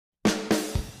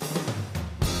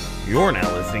You're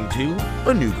now listening to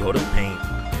A New Coat of Paint,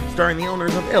 starring the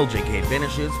owners of LJK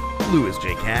Finishes, Louis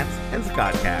J. Katz, and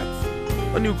Scott Katz.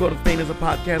 A New Coat of Paint is a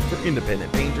podcast for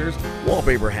independent painters,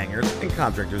 wallpaper hangers, and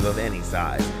contractors of any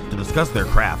size to discuss their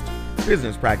craft,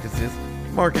 business practices,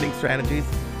 marketing strategies,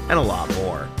 and a lot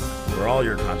more. For all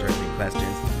your contracting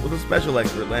questions, with a special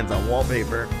expert lens on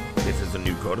wallpaper, this is A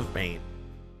New Coat of Paint.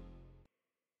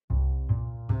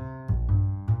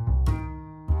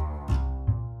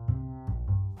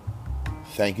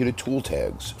 Thank you to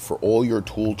ToolTags for all your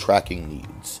tool tracking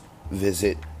needs.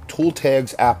 Visit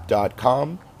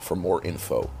tooltagsapp.com for more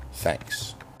info.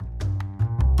 Thanks.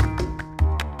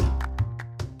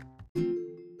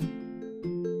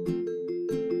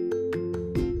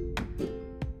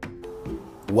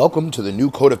 Welcome to the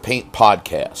New Coat of Paint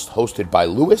podcast, hosted by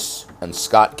Louis and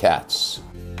Scott Katz.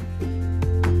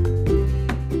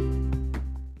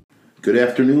 Good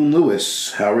afternoon,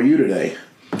 Louis. How are you today?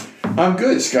 I'm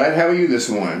good, Scott. How are you this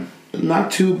morning?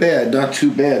 Not too bad, not too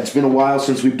bad. It's been a while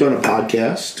since we've done a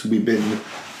podcast. We've been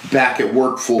back at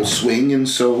work full swing, and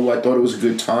so I thought it was a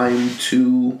good time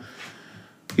to,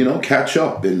 catch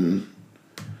up and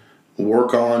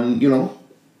work on,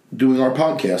 doing our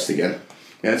podcast again.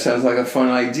 That sounds like a fun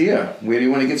idea. Where do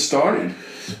you want to get started?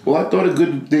 Well, I thought a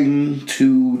good thing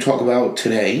to talk about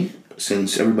today,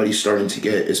 since everybody's starting to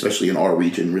get, especially in our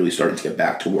region, really starting to get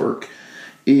back to work,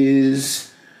 is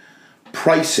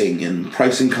pricing and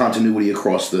pricing continuity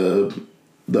across the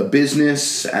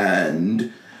business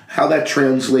and how that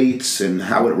translates and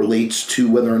how it relates to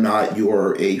whether or not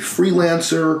you're a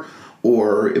freelancer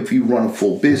or if you run a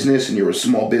full business and you're a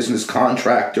small business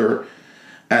contractor.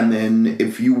 And then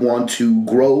if you want to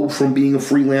grow from being a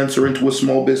freelancer into a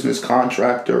small business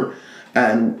contractor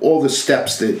and all the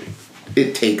steps that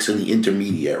it takes in the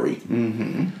intermediary.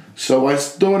 Mm-hmm. So I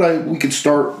thought we could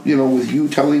start, with you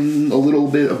telling a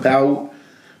little bit about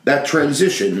that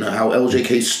transition, how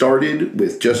LJK started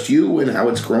with just you and how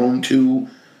it's grown to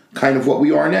kind of what we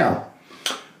are now.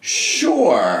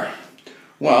 Sure.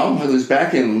 Well, it was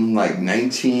back in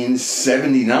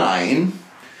 1979.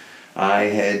 I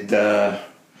had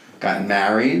gotten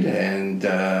married and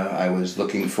I was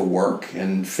looking for work,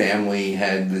 and family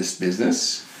had this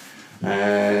business.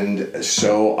 And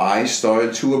so I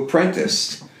started to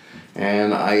apprentice.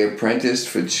 And I apprenticed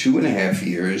for 2.5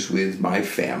 years with my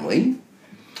family.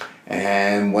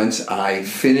 And once I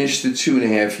finished the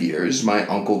 2.5 years, my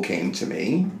uncle came to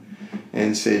me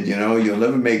and said, you'll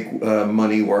never make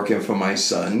money working for my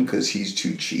son because he's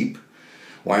too cheap.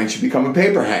 Why don't you become a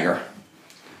paper hanger?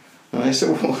 And I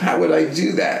said, well, how would I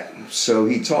do that? So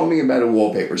he told me about a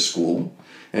wallpaper school.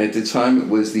 And at the time, it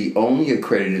was the only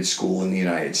accredited school in the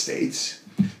United States.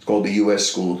 It's called the U.S.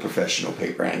 School of Professional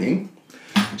Paper Hanging.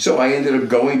 So I ended up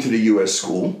going to the U.S.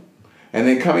 school and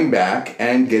then coming back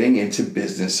and getting into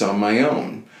business on my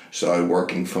own. Started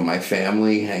working for my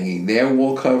family, hanging their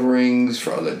wall coverings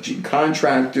for other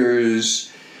contractors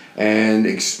and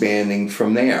expanding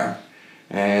from there.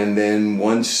 And then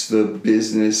once the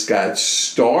business got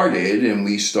started and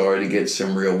we started to get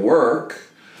some real work,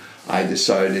 I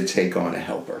decided to take on a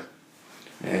helper.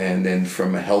 And then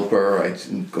from a helper, I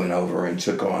went over and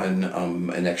took on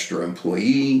an extra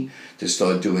employee to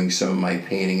start doing some of my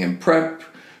painting and prep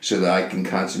so that I can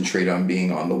concentrate on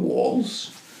being on the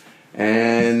walls.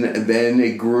 And then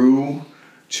it grew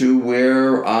to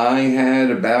where I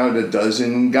had about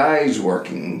 12 guys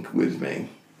working with me.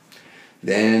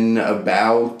 Then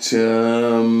about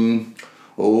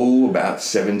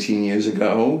 17 years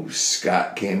ago,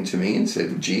 Scott came to me and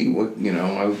said, gee,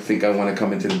 I think I want to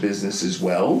come into the business as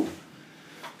well.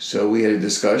 So we had a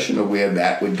discussion of where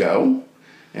that would go.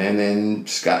 And then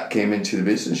Scott came into the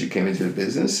business, you came into the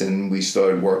business, and we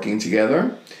started working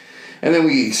together. And then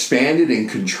we expanded and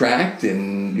contracted,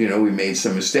 and, we made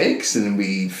some mistakes, and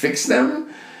we fixed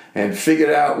them and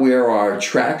figured out where our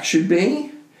track should be.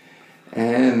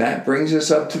 And that brings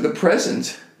us up to the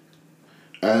present.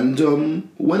 And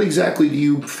when exactly do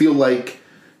you feel like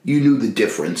you knew the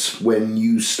difference when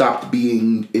you stopped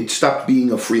being a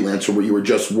freelancer where you were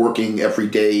just working every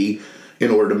day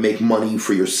in order to make money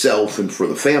for yourself and for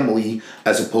the family,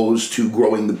 as opposed to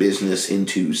growing the business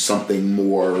into something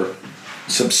more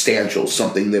substantial,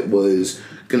 something that was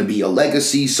going to be a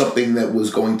legacy, something that was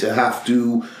going to have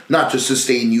to not just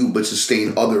sustain you, but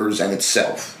sustain others and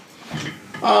itself?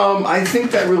 I think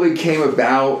that really came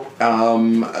about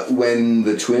when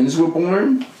the twins were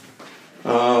born.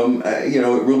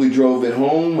 It really drove it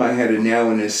home. I had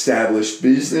an established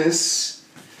business,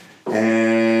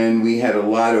 and we had a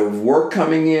lot of work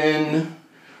coming in.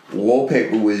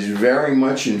 Wallpaper was very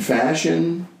much in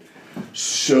fashion.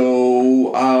 So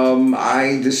so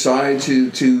I decided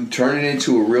to turn it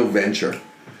into a real venture.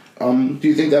 Do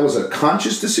you think that was a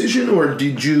conscious decision, or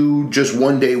did you just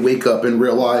one day wake up and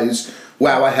realize,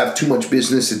 wow, I have too much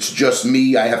business, it's just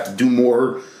me, I have to do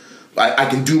more, I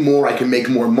can do more, I can make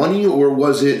more money? Or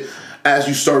was it, as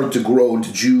you started to grow,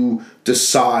 did you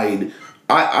decide,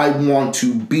 I want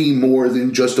to be more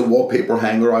than just a wallpaper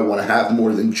hanger, I want to have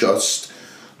more than just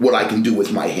what I can do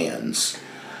with my hands?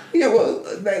 Yeah, well,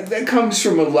 that comes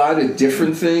from a lot of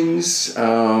different things.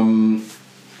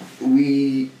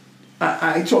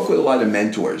 I talk with a lot of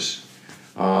mentors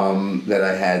that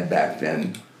I had back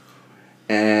then,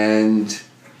 and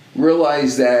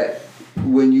realized that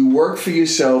when you work for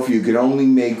yourself, you can only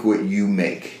make what you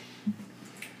make.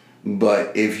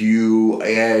 But if you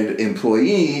add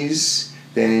employees,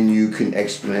 then you can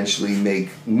exponentially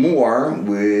make more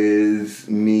with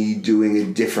me doing a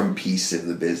different piece of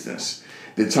the business.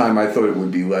 The time I thought it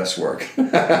would be less work. We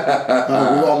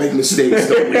all make mistakes,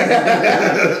 don't we?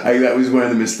 That was one of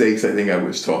the mistakes I think I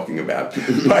was talking about.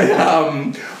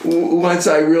 But once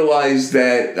I realized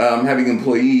that having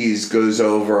employees goes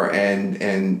over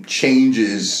and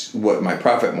changes what my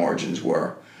profit margins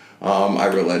were, I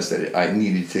realized that I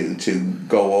needed to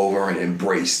go over and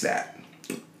embrace that.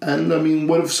 And I mean,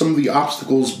 what have some of the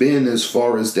obstacles been as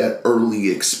far as that early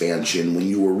expansion when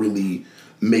you were really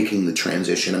making the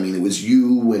transition? I mean, it was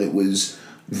you and it was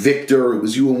Victor, it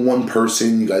was you and one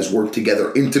person, you guys worked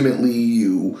together intimately,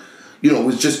 you know, it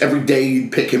was just every day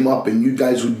you'd pick him up and you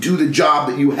guys would do the job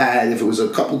that you had. If it was a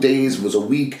couple days, if it was a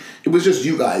week, it was just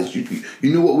you guys. You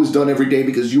knew what was done every day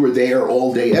because you were there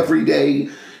all day, every day.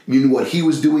 You knew what he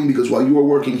was doing because while you were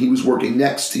working, he was working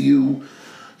next to you.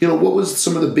 You know, what was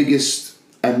some of the biggest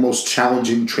and most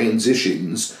challenging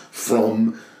transitions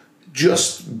from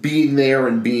just being there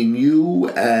and being you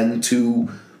and to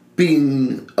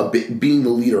being the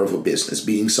leader of a business,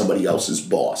 being somebody else's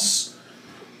boss?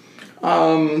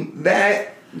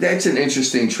 That's an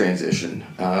interesting transition.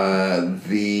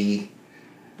 The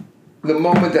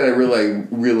moment that I really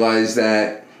realized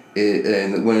that,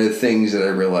 and one of the things that I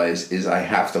realized is I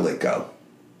have to let go.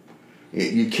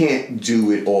 You can't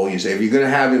do it all yourself. If you're going to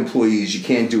have employees, you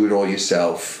can't do it all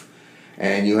yourself,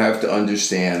 and you have to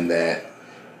understand that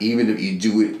even if you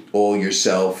do it all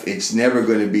yourself, it's never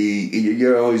going to be,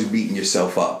 you're always beating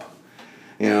yourself up.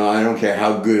 You know, I don't care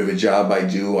how good of a job I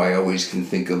do, I always can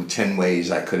think of 10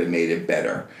 ways I could have made it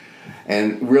better.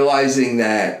 And realizing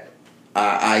that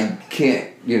I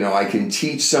can't, I can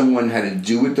teach someone how to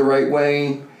do it the right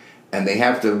way, and they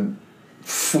have to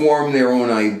form their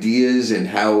own ideas and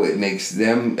how it makes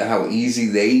them, how easy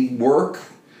they work.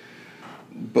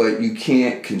 But you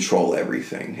can't control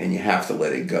everything, and you have to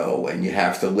let it go, and you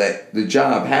have to let the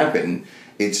job happen.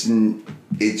 It's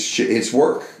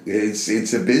work.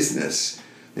 It's a business.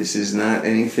 This is not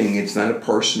anything. It's not a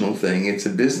personal thing. It's a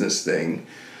business thing.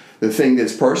 The thing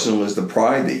that's personal is the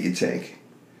pride that you take,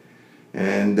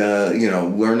 and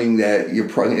learning that your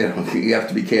pride. You have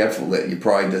to be careful that your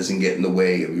pride doesn't get in the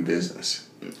way of your business.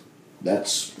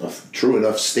 That's a true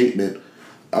enough statement.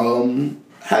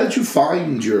 How did you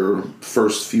find your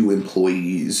first few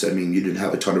employees? I mean, you didn't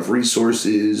have a ton of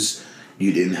resources.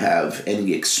 You didn't have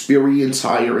any experience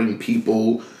hiring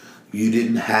people. You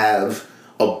didn't have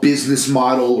a business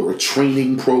model or a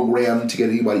training program to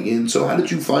get anybody in. So how did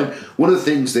you find... One of the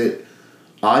things that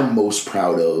I'm most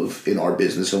proud of in our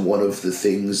business, and one of the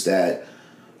things that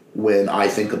when I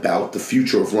think about the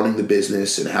future of running the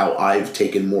business and how I've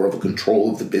taken more of a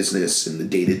control of the business and the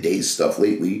day-to-day stuff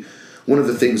lately... One of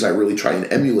the things I really try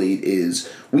and emulate is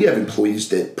we have employees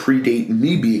that predate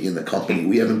me being in the company.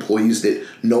 We have employees that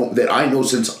I know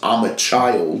since I'm a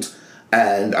child,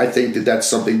 and I think that that's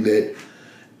something that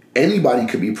anybody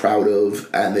could be proud of,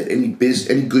 and that any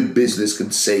good business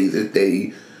could say that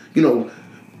they,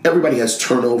 everybody has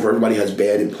turnover, everybody has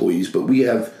bad employees, but we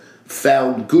have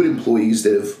found good employees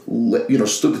that have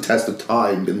stood the test of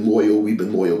time, been loyal. We've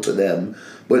been loyal to them.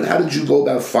 But how did you go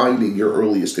about finding your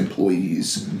earliest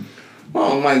employees?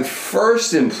 Well, my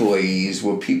first employees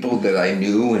were people that I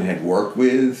knew and had worked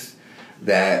with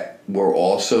that were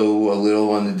also a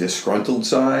little on the disgruntled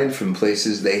side from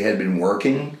places they had been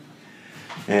working.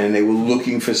 And they were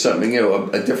looking for something,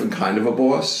 a different kind of a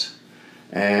boss.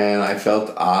 And I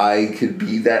felt I could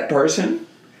be that person.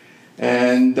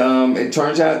 And it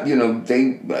turns out,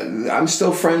 I'm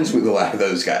still friends with a lot of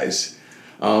those guys.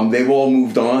 They've all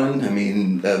moved on. I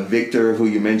mean, Victor, who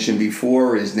you mentioned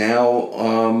before, is now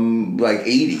like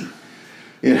 80.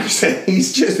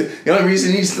 He's just, the only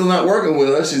reason he's still not working with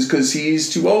us is because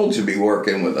he's too old to be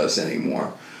working with us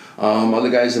anymore. Other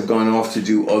guys have gone off to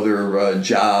do other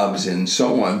jobs and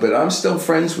so on, but I'm still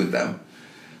friends with them.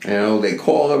 They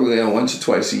call every once or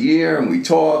twice a year, and we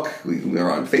talk. We're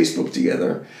on Facebook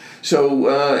together. So,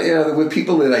 there were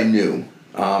people that I knew.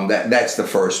 That's the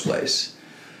first place.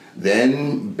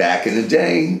 Then, back in the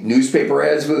day, newspaper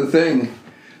ads were the thing.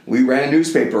 We ran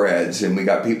newspaper ads, and we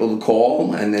got people to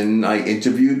call, and then I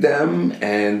interviewed them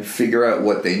and figure out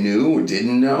what they knew or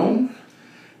didn't know.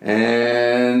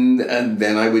 And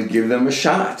then I would give them a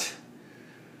shot.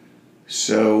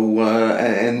 So,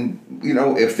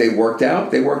 if they worked out,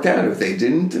 they worked out. If they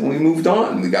didn't, we moved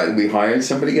on. We hired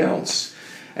somebody else.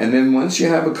 And then once you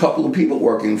have a couple of people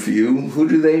working for you, who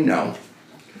do they know?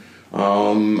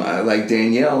 Like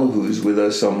Danielle, who's with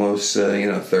us almost,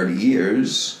 30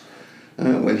 years.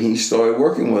 When he started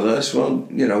working with us, who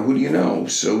do you know?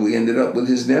 So we ended up with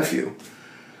his nephew.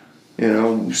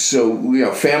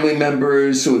 Family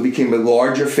members, so it became a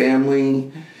larger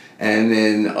family. And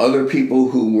then other people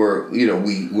who were,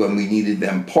 when we needed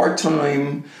them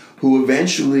part-time, who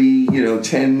eventually,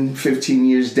 10, 15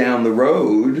 years down the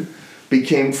road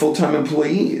became full-time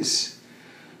employees.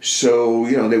 So,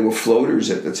 they were floaters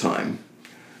at the time.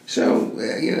 So,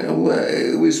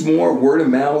 it was more word of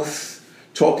mouth,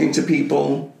 talking to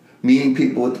people, meeting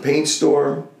people at the paint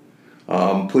store,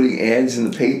 putting ads in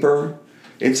the paper.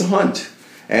 It's a hunt.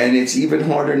 And it's even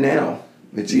harder now.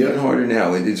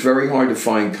 It's very hard to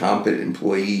find competent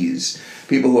employees,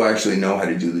 people who actually know how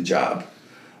to do the job.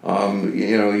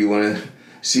 You want to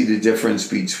see the difference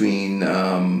between,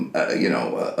 a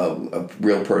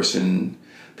real person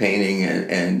painting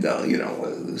and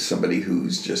somebody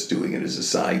who's just doing it as a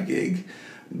side gig.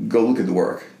 Go look at the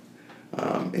work.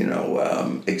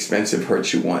 Expensive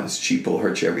hurts you once, cheap will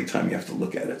hurt you every time you have to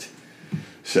look at it.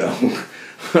 So,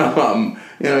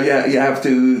 you have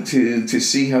to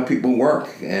see how people work,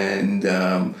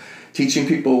 and teaching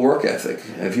people work ethic.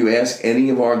 If you ask any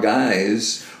of our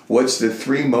guys, what's the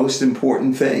 3 most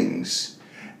important things?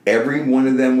 Every one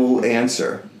of them will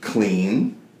answer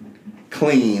clean,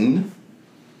 clean,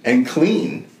 and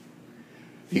clean.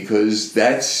 Because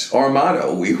that's our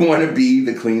motto. We want to be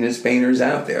the cleanest painters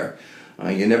out there.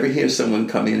 You never hear someone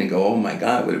come in and go, oh my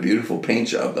God, what a beautiful paint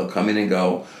job. They'll come in and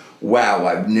go, wow,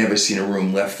 I've never seen a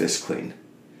room left this clean.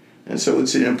 And so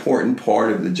it's an important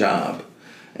part of the job.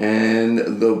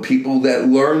 And the people that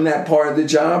learn that part of the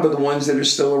job are the ones that are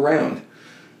still around.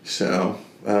 So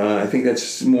I think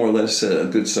that's more or less a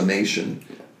good summation.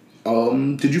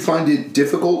 Did you find it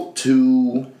difficult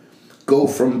to go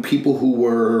from people who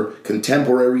were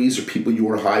contemporaries or people you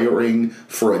were hiring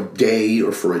for a day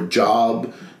or for a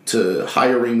job to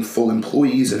hiring full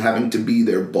employees and having to be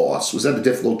their boss? Was that a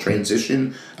difficult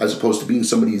transition as opposed to being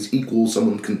somebody's equal,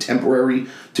 someone contemporary,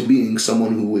 to being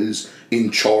someone who was in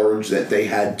charge that they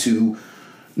had to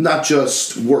not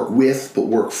just work with but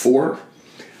work for?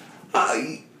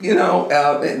 That's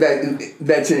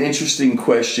an interesting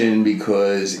question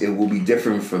because it will be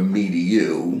different from me to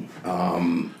you.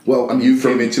 You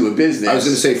came into a business. I was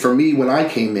going to say, for me, when I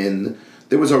came in,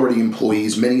 there was already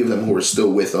employees, many of them who are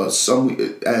still with us.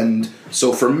 And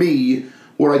so for me,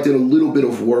 where I did a little bit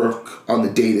of work on the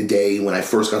day-to-day when I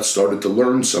first got started to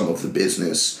learn some of the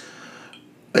business,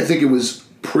 I think it was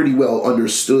pretty well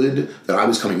understood that I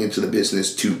was coming into the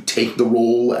business to take the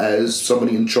role as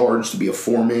somebody in charge, to be a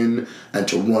foreman, and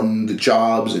to run the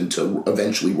jobs and to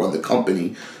eventually run the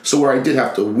company. So where I did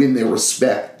have to win their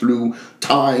respect through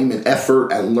time and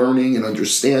effort and learning and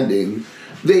understanding,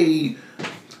 then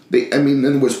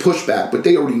there was pushback, but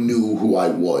they already knew who I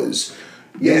was.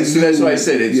 Yeah, so that's why I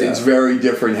said it's very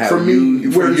different from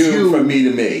me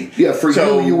to me. Yeah, for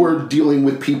you were dealing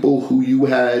with people who you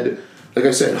had, like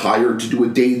I said, hired to do a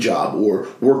day job or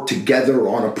work together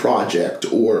on a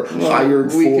project or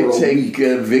hired for a week. We could take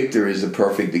Victor as a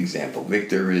perfect example.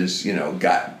 Victor is,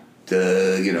 got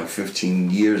 15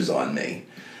 years on me.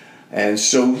 And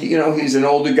so, he's an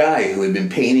older guy who had been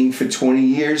painting for 20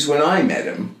 years when I met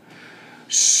him.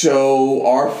 So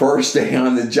our first day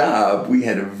on the job, we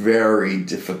had a very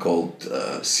difficult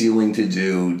ceiling to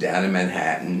do down in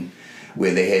Manhattan,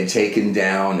 where they had taken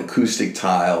down acoustic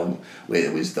tile, where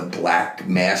it was the black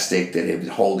mastic that had been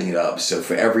holding it up. So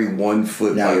for every 1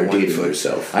 foot now by you're 1 dating foot,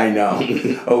 yourself. I know.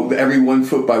 Every 1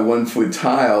 foot by 1 foot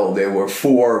tile, there were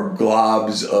 4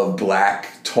 globs of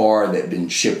black tar that had been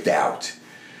shipped out.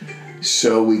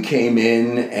 So we came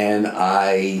in, and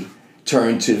I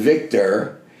turned to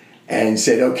Victor and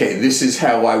said, okay, this is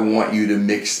how I want you to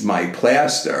mix my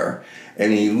plaster.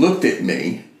 And he looked at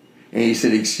me, and he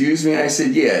said, excuse me? I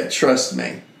said, yeah, trust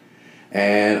me.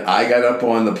 And I got up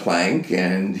on the plank,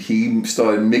 and he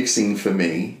started mixing for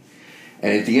me.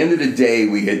 And at the end of the day,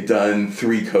 we had done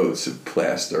 3 coats of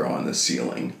plaster on the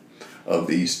ceiling of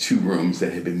these 2 rooms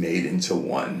that had been made into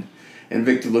one. And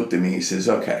Victor looked at me, he says,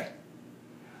 okay,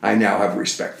 I now have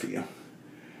respect for you.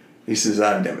 He says,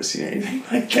 I've never seen anything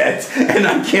like that, and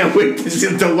I can't wait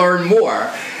to learn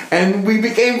more. And we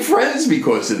became friends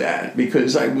because of that,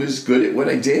 because I was good at what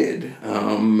I did.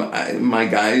 My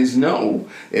guys know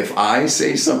if I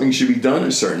say something should be done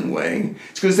a certain way,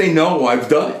 it's because they know I've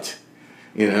done it.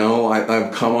 You know,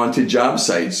 I've come onto job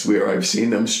sites where I've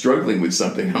seen them struggling with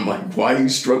something. I'm like, why are you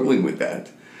struggling with that?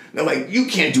 They're like, you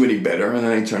can't do any better. And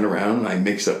then I turn around and I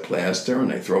mix up plaster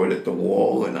and I throw it at the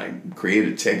wall and I create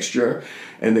a texture.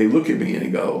 And they look at me and they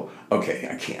go, okay,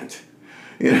 I can't.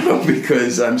 You know,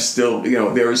 because I'm still, you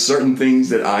know, there are certain things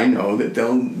that I know that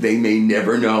they may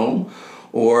never know,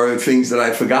 or things that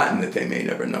I've forgotten that they may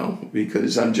never know,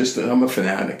 because I'm a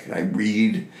fanatic. I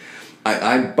read,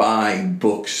 I buy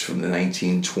books from the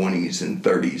 1920s and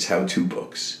 30s, how-to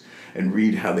books, and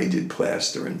read how they did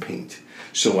plaster and paint.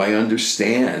 So I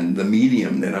understand the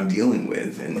medium that I'm dealing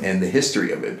with and the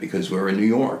history of it, because we're in New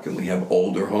York and we have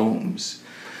older homes.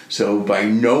 So by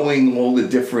knowing all the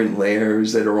different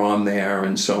layers that are on there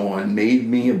and so on, made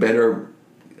me a better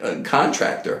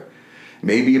contractor,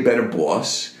 made me a better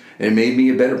boss, and it made me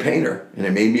a better painter, and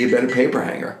it made me a better paper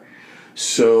hanger.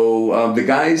 So the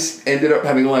guys ended up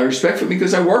having a lot of respect for me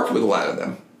because I worked with a lot of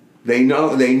them. They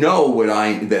know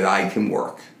that I can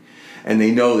work. And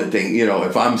they know that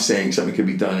if I'm saying something could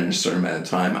be done in a certain amount of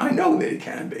time, I know that it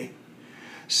can be.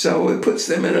 So it puts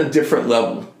them in a different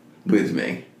level with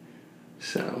me.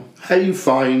 So, how do you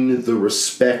find the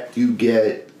respect you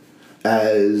get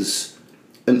as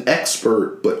an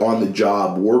expert but on the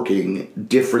job working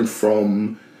different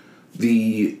from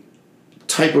the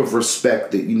type of respect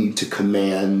that you need to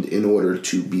command in order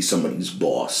to be somebody's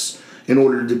boss, in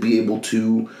order to be able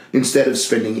to, instead of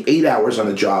spending 8 hours on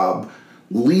a job,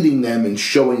 leading them and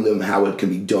showing them how it can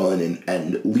be done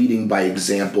and leading by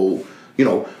example,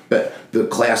 the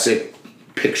classic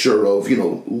picture of,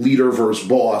 leader versus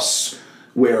boss,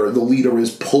 where the leader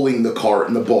is pulling the cart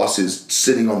and the boss is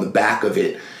sitting on the back of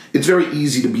it. It's very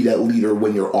easy to be that leader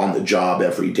when you're on the job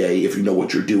every day, if you know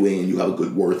what you're doing and you have a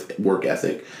good work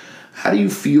ethic. How do you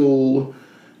feel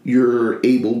you're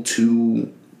able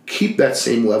to keep that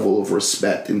same level of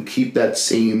respect and keep that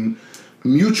same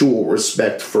mutual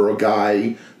respect for a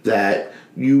guy that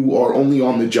you are only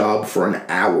on the job for an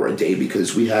hour a day,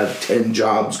 because we have 10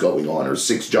 jobs going on or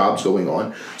 6 jobs going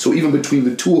on. So even between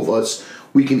the two of us,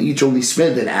 we can each only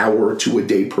spend an hour or two a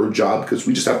day per job because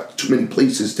we just have too many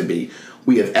places to be.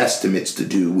 We have estimates to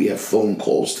do. We have phone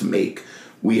calls to make.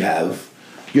 We have,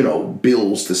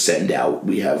 bills to send out.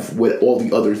 We have all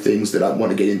the other things that I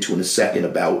want to get into in a second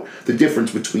about the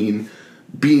difference between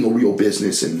being a real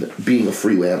business and being a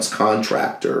freelance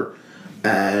contractor.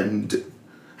 And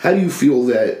how do you feel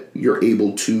that you're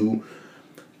able to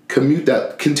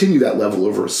continue that level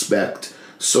of respect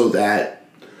so that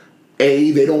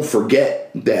A, they don't forget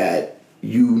that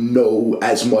you know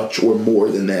as much or more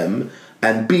than them,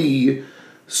 and B,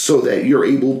 so that you're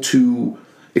able to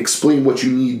explain what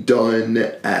you need done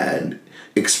and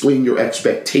explain your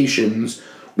expectations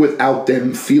without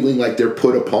them feeling like they're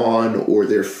put upon, or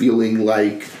they're feeling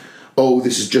like, oh,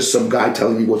 this is just some guy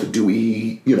telling me what to do.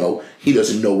 He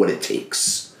doesn't know what it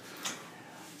takes.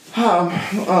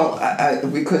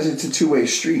 Because it's a two-way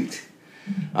street.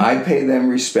 I pay them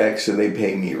respect, so they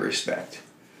pay me respect.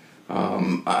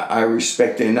 I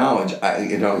respect their knowledge.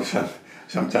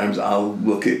 Sometimes I'll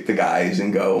look at the guys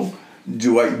and go,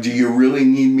 do you really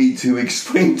need me to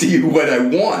explain to you what I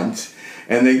want?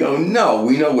 And they go, no,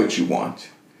 we know what you want.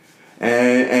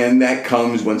 And that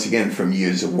comes, once again, from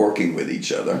years of working with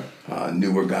each other.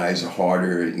 Newer guys are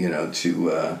harder,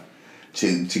 to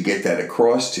get that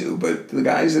across to. But the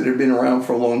guys that have been around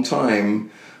for a long time,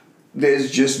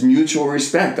 there's just mutual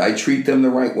respect. I treat them the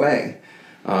right way.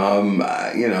 I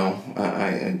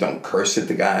don't curse at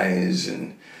the guys,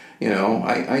 and,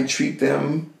 I treat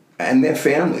them and their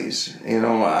families.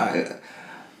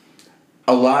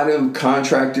 A lot of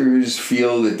contractors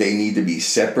feel that they need to be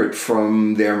separate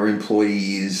from their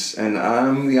employees, and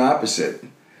I'm the opposite.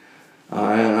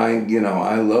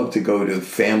 I love to go to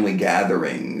family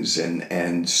gatherings,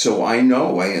 and so I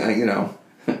know,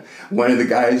 one of the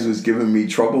guys was giving me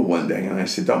trouble one day, and I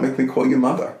said, don't make me call your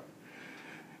mother.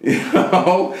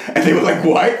 And they were like,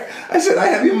 what? I said, I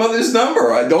have your mother's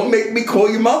number. Don't make me call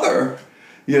your mother.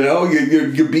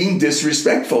 You're being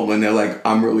disrespectful. And they're like,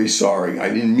 I'm really sorry. I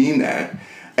didn't mean that.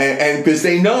 And because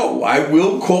they know I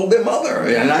will call their mother,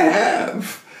 and I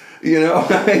have.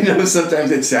 I know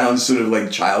sometimes it sounds sort of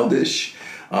like childish,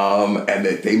 and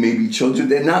that they may be children.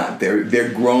 They're not. They're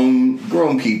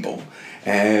grown people,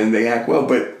 and they act well.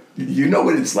 But You know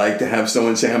what it's like to have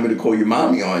someone say, I'm going to call your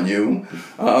mommy on you.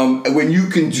 When you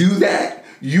can do that,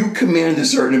 you command a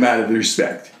certain amount of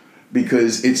respect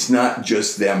because it's not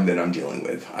just them that I'm dealing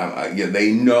with.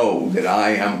 They know that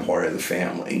I am part of the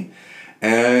family.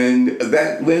 And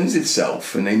that lends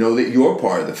itself, and they know that you're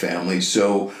part of the family.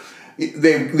 So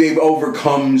they've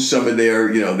overcome some of their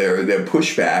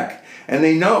pushback. And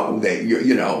they know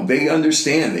that they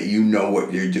understand that you know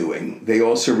what you're doing. They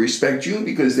also respect you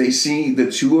because they see the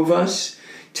two of us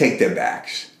take their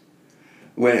backs.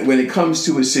 When it comes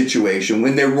to a situation,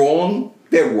 when they're wrong,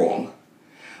 they're wrong.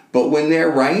 But when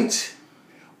they're right,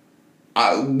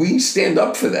 we stand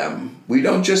up for them. We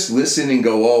don't just listen and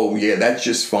go, oh, yeah, that's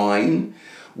just fine.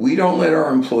 We don't let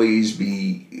our employees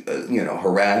be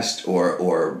harassed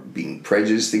or being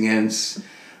prejudiced against.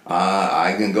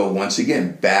 I can go once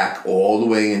again back all the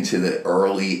way into the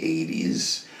early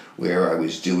 80s where I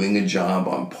was doing a job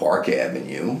on Park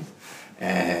Avenue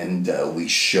and we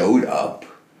showed up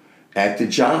at the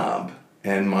job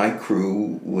and my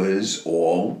crew was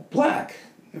all black.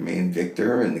 I mean,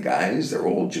 Victor and the guys, they're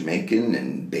all Jamaican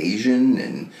and Bajan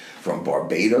and from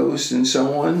Barbados and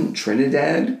so on,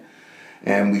 Trinidad.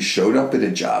 And we showed up at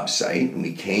a job site and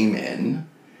we came in.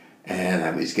 And I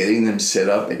was getting them set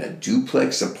up in a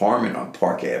duplex apartment on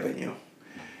Park Avenue.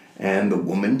 And the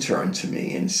woman turned to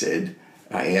me and said,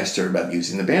 I asked her about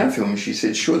using the bathroom. She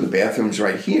said, sure, the bathroom's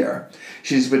right here.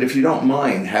 She says, but if you don't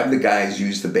mind, have the guys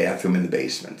use the bathroom in the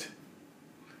basement.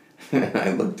 I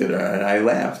looked at her and I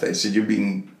laughed. I said,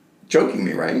 you're joking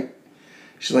me, right?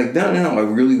 She's like, no, I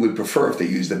really would prefer if they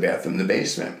use the bathroom in the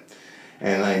basement.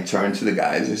 And I turned to the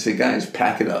guys. I said, guys,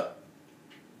 pack it up.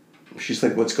 She's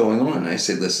like, what's going on? And I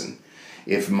said, listen,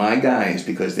 if my guys,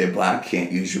 because they're black,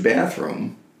 can't use your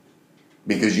bathroom,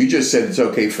 because you just said it's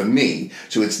okay for me,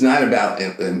 so it's not about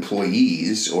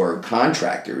employees or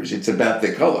contractors, it's about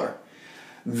the color.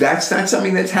 That's not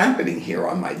something that's happening here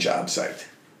on my job site.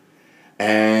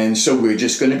 And so we're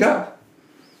just going to go.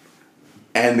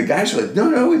 And the guys are like,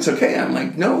 no, it's okay. I'm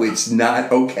like, no, it's not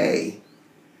okay.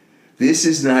 This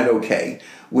is not okay.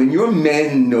 When your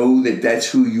men know that that's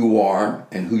who you are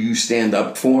and who you stand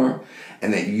up for,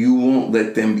 and that you won't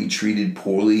let them be treated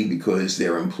poorly because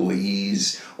they're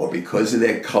employees or because of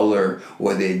their color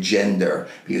or their gender,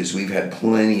 because we've had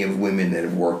plenty of women that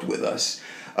have worked with us.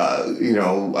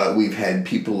 We've had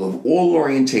people of all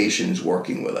orientations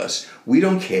working with us. We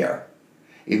don't care.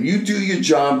 If you do your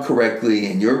job correctly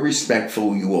and you're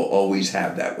respectful, you will always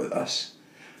have that with us.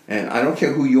 And I don't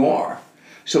care who you are.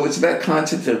 So it's about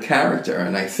content of character,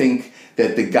 and I think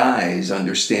that the guys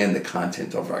understand the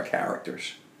content of our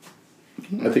characters.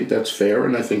 I think that's fair,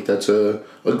 and I think that's a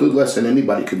good lesson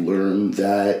anybody could learn,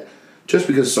 that just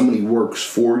because somebody works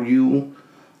for you,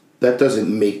 that doesn't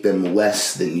make them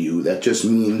less than you. That just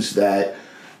means that,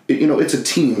 it's a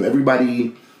team.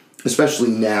 Everybody, especially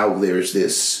now, there's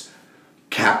this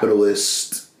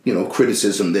capitalist,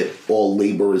 criticism that all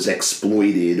labor is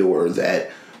exploited or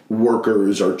that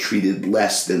workers are treated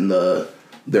less than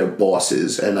their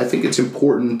bosses. And I think it's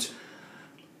important,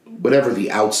 whatever the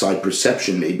outside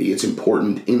perception may be, it's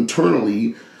important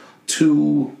internally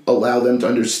to allow them to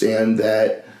understand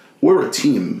that we're a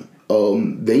team.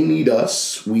 They need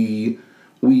us. We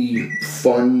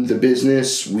fund the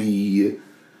business. We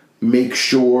make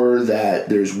sure that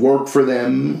there's work for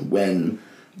them when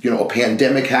a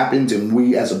pandemic happens and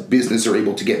we as a business are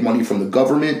able to get money from the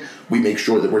government. We make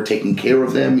sure that we're taking care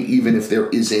of them even if there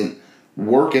isn't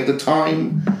work at the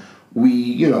time. They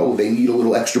need a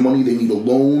little extra money. They need a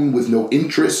loan with no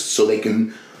interest so they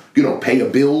can, pay a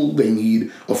bill. They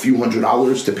need a few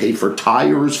 $100s to pay for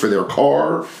tires for their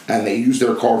car, and they use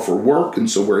their car for work, and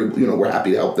so we're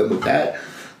happy to help them with that.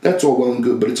 That's all well and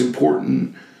good, but it's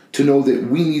important to know that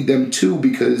we need them too,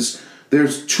 because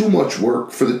there's too much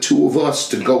work for the two of us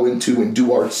to go into and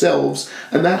do ourselves,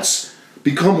 and that's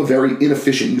become a very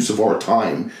inefficient use of our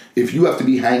time. If you have to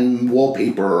be hanging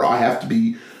wallpaper, or I have to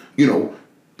be,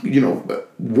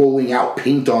 rolling out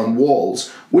paint on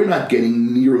walls, we're not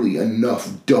getting nearly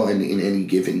enough done in any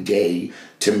given day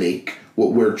to make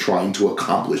what we're trying to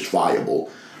accomplish viable.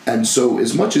 And so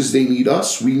as much as they need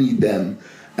us, we need them.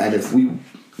 And if we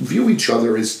view each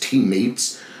other as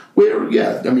teammates, where,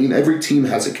 every team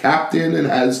has a captain and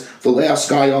has the last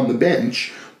guy on the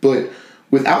bench, but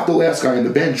without the last guy on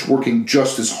the bench working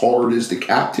just as hard as the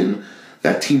captain,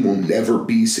 that team will never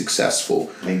be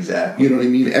successful. Exactly. You know what I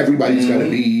mean? Everybody's got to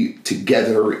be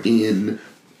together in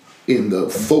in the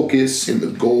focus, in the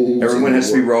goals. Everyone has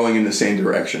to be rowing in the same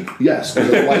direction. Yes,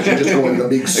 because otherwise you're just going in a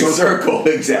big circle.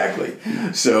 Exactly.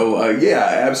 So, yeah,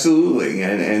 absolutely.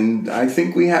 And I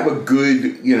think we have a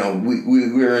good,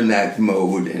 we're in that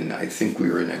mode, and I think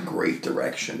we're in a great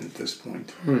direction at this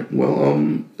point. All right.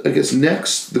 Well, I guess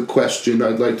next, the question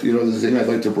I'd like to, the thing I'd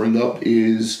like to bring up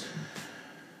is,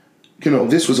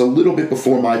 this was a little bit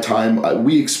before my time.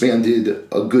 We expanded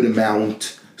a good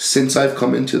amount since I've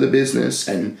come into the business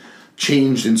and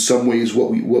changed in some ways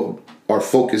what our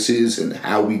focus is and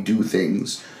how we do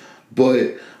things.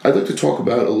 But I'd like to talk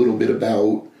about a little bit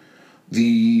about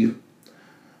the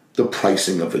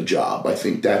pricing of a job. I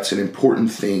think that's an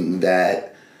important thing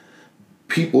that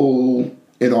people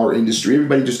in our industry,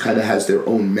 everybody just kind of has their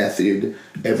own method.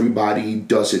 Everybody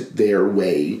does it their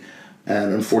way.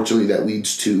 And unfortunately, that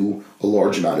leads to a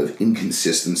large amount of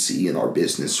inconsistency in our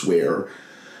business where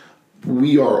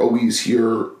we are always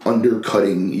here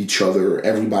undercutting each other.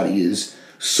 Everybody is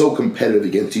so competitive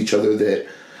against each other that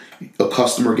a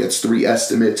customer gets 3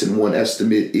 estimates and one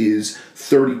estimate is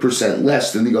 30%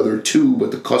 less than the other 2,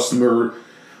 but the customer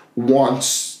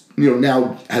wants,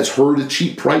 now has heard a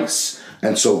cheap price,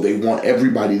 and so they want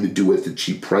everybody to do it at the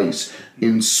cheap price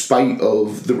in spite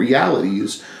of the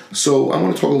realities. So I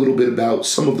want to talk a little bit about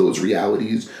some of those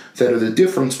realities that are the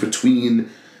difference between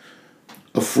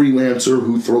a freelancer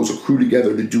who throws a crew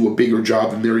together to do a bigger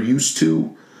job than they're used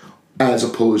to, as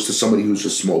opposed to somebody who's a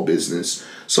small business.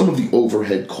 Some of the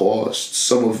overhead costs,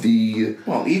 some of the...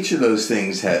 Well, each of those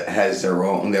things has their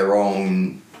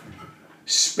own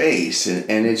space,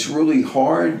 and it's really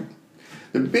hard.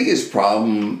 The biggest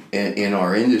problem in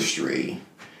our industry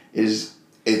is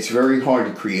it's very hard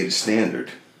to create a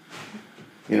standard.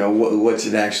 What's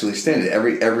it actually standard?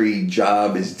 Every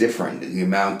job is different. The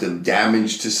amount of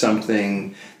damage to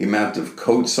something, the amount of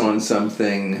coats on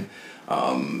something,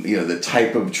 the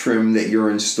type of trim that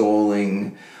you're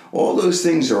installing, all those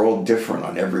things are all different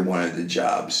on every one of the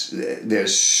jobs.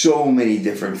 There's so many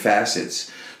different facets.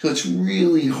 So it's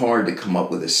really hard to come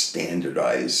up with a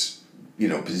standardized,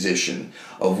 position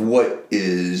of what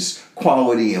is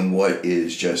quality and what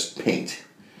is just paint.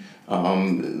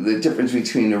 The difference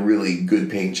between a really good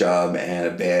paint job and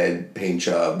a bad paint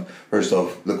job, first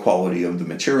off, the quality of the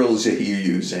materials that you're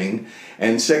using,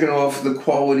 and second off, the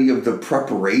quality of the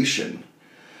preparation.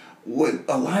 What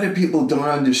a lot of people don't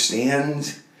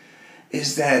understand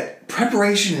is that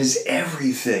preparation is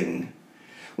everything.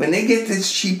 When they get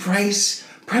this cheap price,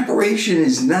 preparation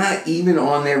is not even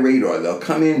on their radar. They'll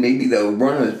come in, maybe they'll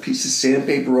run a piece of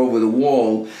sandpaper over the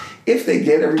wall. If they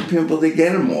get every pimple, they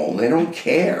get them all. They don't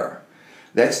care.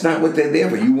 That's not what they're there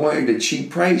for. You wanted a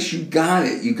cheap price, you got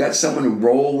it. You got someone to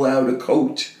roll out a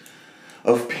coat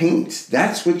of paint.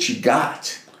 That's what you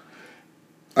got.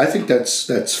 I think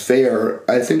that's fair.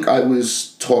 I think I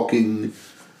was talking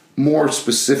more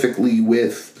specifically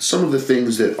with some of the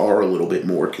things that are a little bit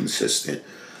more consistent.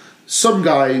 Some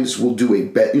guys will do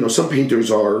some painters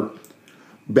are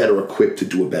better equipped to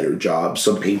do a better job.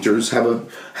 Some painters have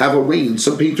a range.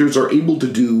 Some painters are able to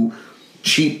do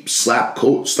cheap slap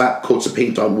coats of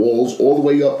paint on walls all the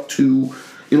way up to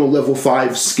level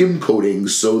 5 skim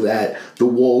coatings so that the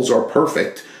walls are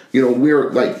perfect.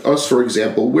 We're like us, for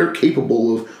example, we're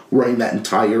capable of running that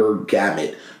entire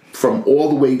gamut from all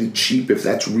the way to cheap, if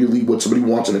that's really what somebody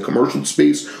wants in a commercial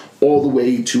space, all the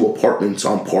way to apartments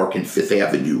on Park and 5th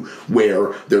Avenue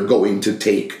where they're going to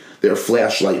take their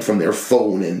flashlight from their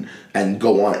phone and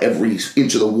go on every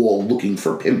inch of the wall looking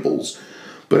for pimples.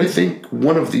 But I think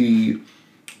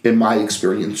in my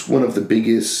experience, one of the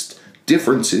biggest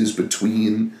differences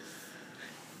between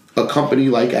a company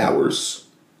like ours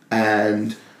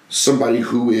and somebody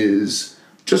who is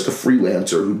just a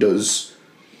freelancer who does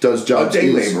jobs. A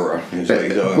day laborer.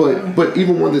 But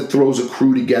even one that throws a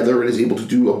crew together and is able to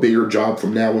do a bigger job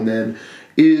from now and then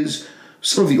is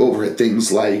some of the overhead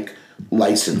things like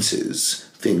licenses,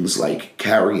 things like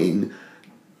carrying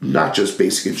not just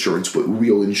basic insurance, but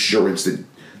real insurance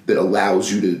that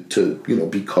allows you to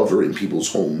be covered in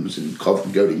people's homes and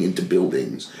going into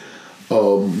buildings.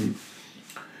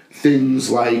 Things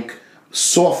like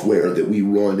software that we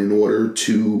run in order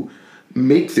to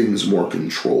make things more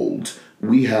controlled.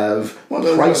 We have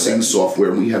pricing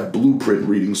software. We have blueprint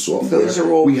reading software. Those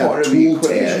are all we part have of the tool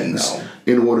equation, tags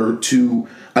though. in order to...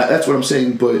 that's what I'm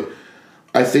saying, but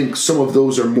I think some of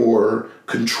those are more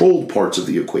controlled parts of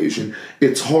the equation.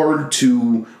 It's hard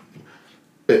to...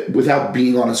 Without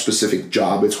being on a specific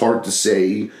job, it's hard to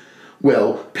say,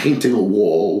 well, painting a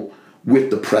wall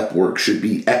with the prep work should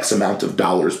be X amount of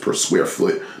dollars per square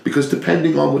foot, because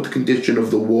depending on what the condition of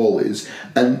the wall is,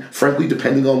 and frankly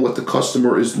depending on what the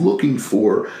customer is looking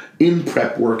for in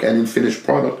prep work and in finished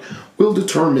product, will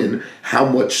determine how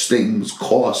much things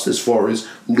cost as far as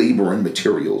labor and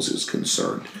materials is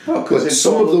concerned. Well, because it's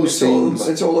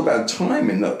all about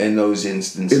time in those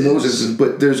instances.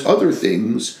 But there's other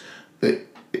things, that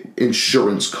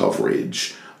insurance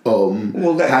coverage.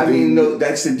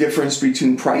 That's the difference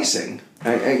between pricing.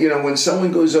 When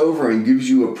someone goes over and gives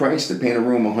you a price to paint a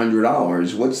room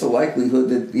 $100, what's the likelihood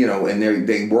that, and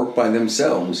they work by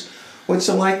themselves, what's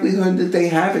the likelihood that they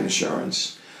have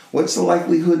insurance? What's the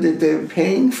likelihood that they're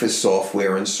paying for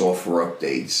software and software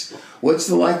updates? What's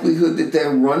the likelihood that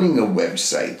they're running a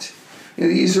website?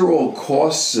 These are all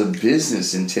costs of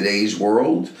business in today's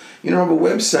world. You don't have a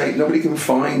website, nobody can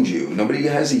find you. Nobody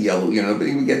has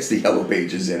nobody gets the yellow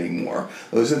pages anymore.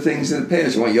 Those are things that pay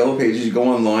us. You want yellow pages, you go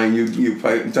online, you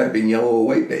type in yellow or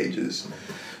white pages.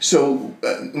 So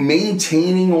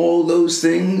maintaining all those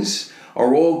things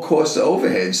are all cost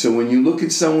overhead. So when you look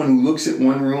at someone who looks at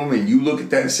one room and you look at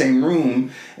that same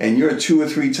room and you're 2 or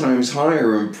 3 times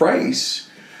higher in price,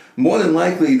 more than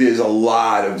likely there's a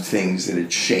lot of things that are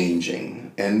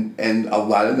changing, and a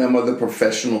lot of them are the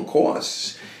professional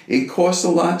costs. It costs a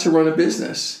lot to run a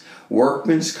business.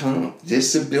 Workman's comp,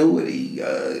 disability,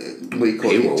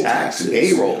 payroll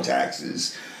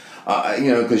taxes.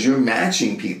 Because you're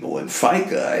matching people, and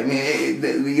FICA. I mean,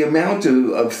 the amount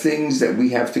of things that we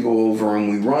have to go over and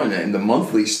we run, and the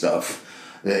monthly stuff.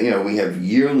 We have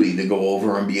yearly to go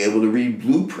over and be able to read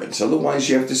blueprints. Otherwise,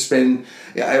 you have to spend.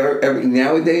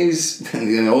 Nowadays,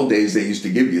 in the old days, they used to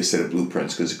give you a set of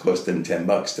blueprints because it cost them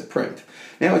 $10 to print.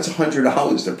 Now it's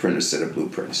 $100 to print a set of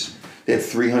blueprints. They're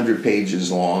 300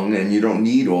 pages long, and you don't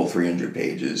need all 300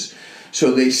 pages.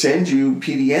 So they send you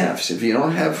PDFs. If you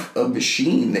don't have a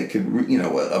machine that could,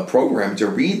 a program to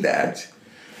read that,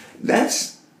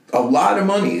 that's a lot of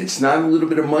money. It's not a little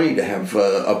bit of money to have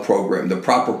a program, the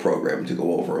proper program to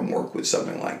go over and work with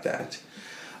something like that.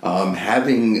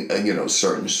 Having,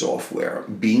 certain software,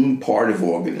 being part of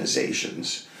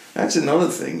organizations. That's another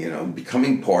thing,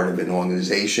 becoming part of an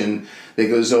organization that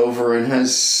goes over and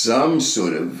has some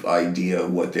sort of idea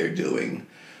of what they're doing.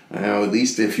 At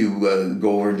least if you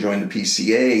go over and join the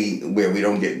PCA, where we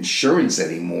don't get insurance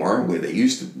anymore, where we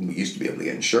used to be able to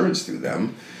get insurance through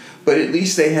them, but at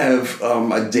least they have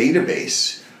a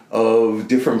database of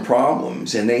different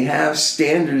problems, and they have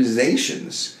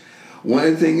standardizations. One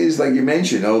of the things is, like you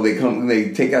mentioned,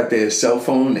 they take out their cell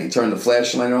phone, they turn the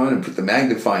flashlight on and put the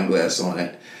magnifying glass on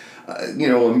it.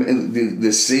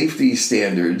 The safety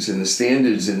standards and the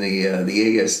standards in the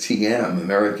ASTM,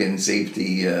 American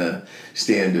Safety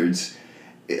Standards,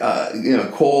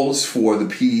 calls for the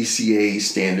PDCA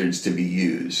standards to be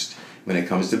used when it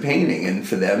comes to painting. And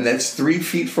for them, that's 3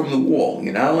 feet from the wall.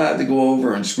 You're not allowed to go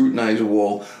over and scrutinize a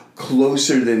wall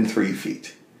closer than 3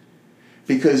 feet.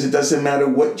 Because it doesn't matter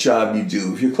what job you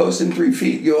do. If you're closer than 3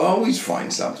 feet, you'll always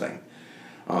find something.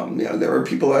 There are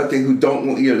people out there who don't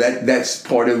want, that's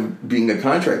part of being a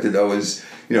contractor, though, is,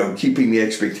 keeping the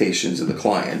expectations of the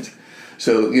client.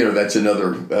 So, that's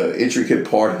another intricate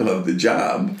part of the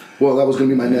job. Well, that was going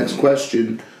to be my next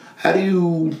question. How do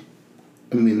you,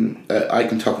 I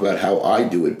can talk about how I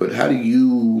do it, but how do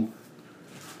you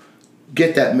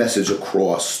get that message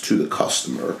across to the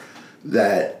customer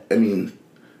that,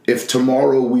 if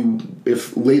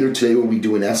later today when we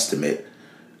do an estimate,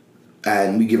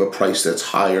 and we give a price that's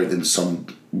higher than some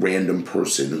random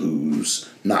person who's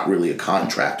not really a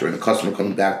contractor, and the customer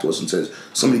comes back to us and says,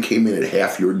 somebody came in at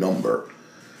half your number,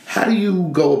 how do you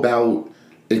go about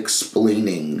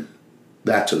explaining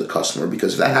that to the customer?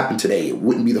 Because if that happened today, it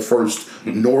wouldn't be the first,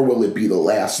 nor will it be the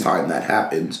last time that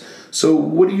happens. So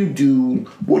what do you do?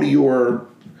 What are your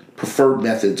preferred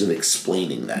methods of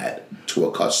explaining that to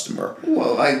a customer?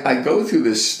 Well, I go through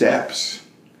the steps.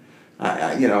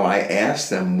 I ask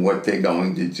them what they're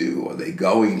going to do. Are they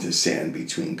going to sand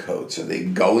between coats? Are they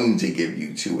going to give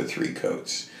you 2 or 3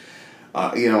 coats?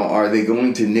 Are they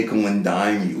going to nickel and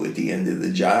dime you at the end of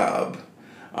the job?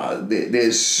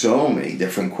 There's so many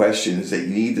different questions that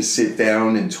you need to sit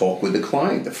down and talk with the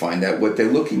client to find out what they're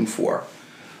looking for.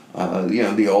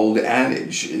 The old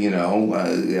adage,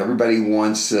 everybody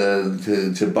wants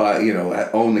to buy,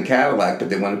 own the Cadillac,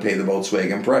 but they want to pay the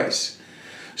Volkswagen price.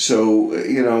 So,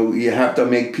 you have to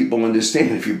make people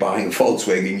understand, if you're buying a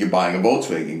Volkswagen, you're buying a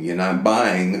Volkswagen. You're not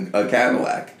buying a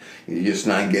Cadillac. You're just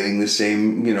not getting the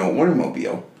same,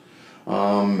 automobile.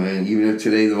 And even if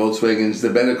today the Volkswagen's the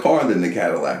better car than the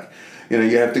Cadillac,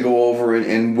 you have to go over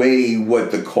and weigh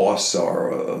what the costs are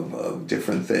of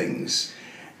different things.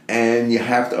 And you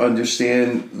have to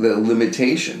understand the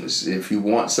limitations. If you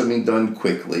want something done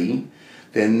quickly,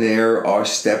 then there are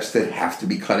steps that have to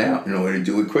be cut out in order to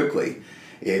do it quickly.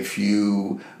 If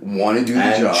you want to do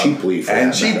the job cheaply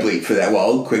for that.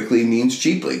 Well, quickly means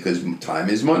cheaply because time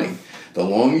is money. The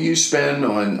longer you spend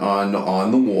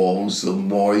on the walls, the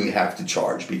more you have to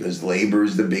charge because labor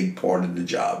is the big part of the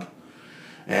job.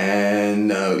 And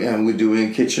we're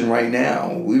doing a kitchen right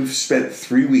now. We've spent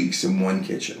 3 weeks in one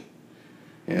kitchen.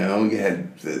 We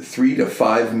had 3 to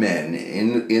 5 men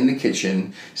in the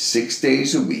kitchen 6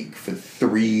 days a week for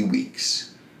 3 weeks.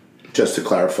 Just to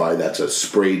clarify, that's a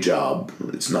spray job.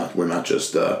 It's not. We're not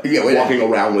just walking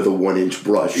around with a 1-inch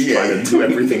brush trying to do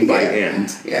everything by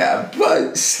hand. Yeah,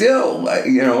 but still,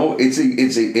 it's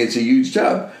a huge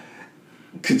job.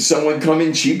 Could someone come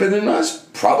in cheaper than us?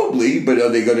 Probably, but are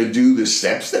they going to do the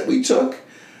steps that we took?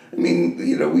 I mean,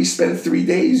 we spent 3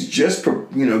 days just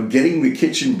getting the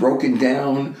kitchen broken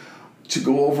down to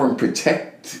go over and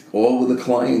protect all of the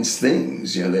clients'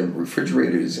 things. They have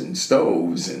refrigerators and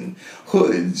stoves and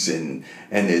hoods and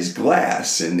there's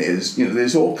glass and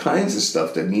there's all kinds of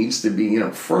stuff that needs to be,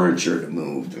 furniture to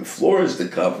move and floors to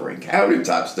cover and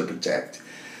countertops to protect.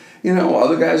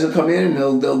 Other guys will come in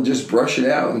and they'll just brush it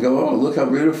out and go, oh, look how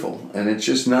beautiful. And it's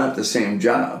just not the same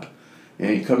job.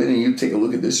 You come in and you take a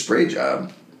look at this spray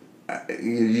job,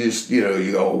 you just,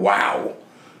 you go, wow.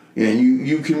 And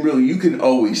you can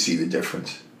always see the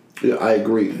difference. Yeah, I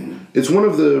agree. It's one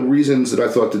of the reasons that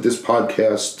I thought that this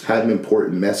podcast had an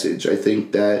important message. I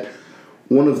think that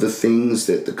one of the things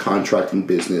that the contracting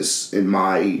business in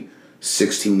my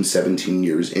 16, 17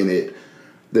 years in it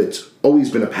that's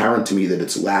always been apparent to me that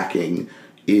it's lacking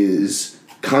is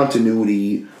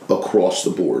continuity across the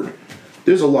board.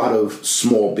 There's a lot of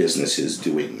small businesses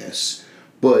doing this,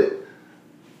 but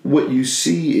what you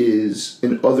see is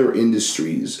in other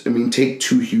industries, take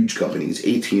 2 huge companies,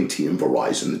 AT&T and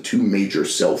Verizon, the 2 major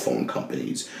cell phone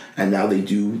companies, and now they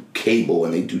do cable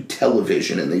and they do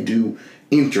television and they do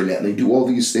internet and they do all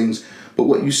these things. But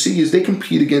what you see is they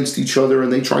compete against each other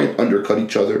and they try and undercut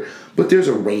each other, but there's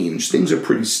a range. Things are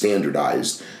pretty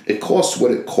standardized. It costs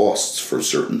what it costs for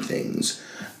certain things.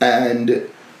 And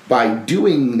by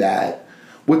doing that,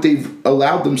 what they've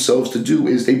allowed themselves to do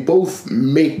is they both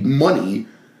make money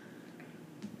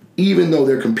even though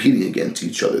they're competing against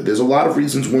each other. There's a lot of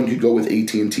reasons one could go with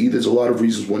AT&T. There's a lot of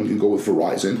reasons one can go with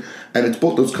Verizon. And it's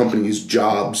both those companies'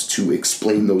 jobs to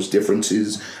explain those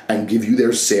differences and give you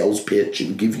their sales pitch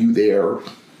and give you their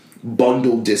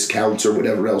bundle discounts or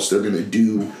whatever else they're going to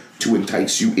do to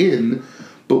entice you in.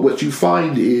 But what you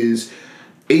find is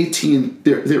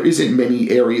there isn't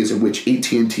many areas in which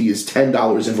AT&T is $10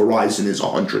 and Verizon is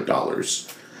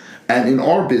 $100. And in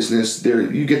our business,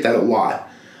 you get that a lot.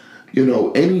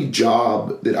 Any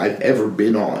job that I've ever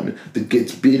been on that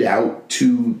gets bid out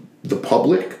to the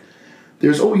public,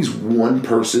 there's always one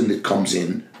person that comes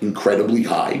in incredibly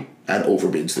high and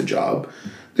overbids the job.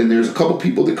 Then there's a couple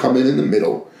people that come in the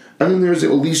middle. And then there's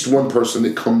at least one person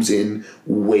that comes in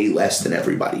way less than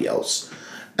everybody else.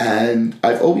 And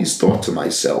I've always thought to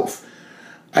myself,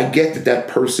 I get that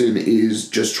person is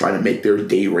just trying to make their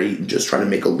day rate and just trying to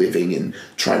make a living and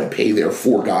trying to pay their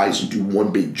 4 guys and do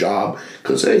one big job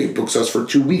because, hey, it books us for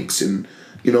 2 weeks and,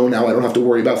 now I don't have to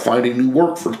worry about finding new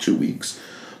work for 2 weeks.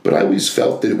 But I always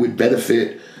felt that it would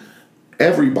benefit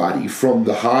everybody from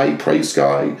the high price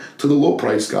guy to the low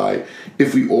price guy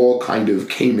if we all kind of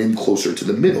came in closer to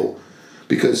the middle.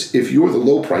 Because if you're the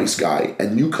low price guy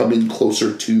and you come in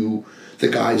closer to the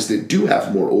guys that do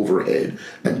have more overhead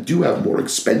and do have more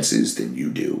expenses than you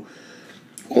do,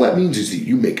 all that means is that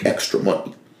you make extra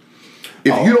money.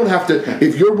 If you don't have to,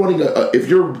 if you're running if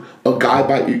you're a guy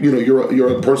by,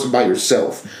 you're a person by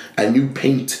yourself and you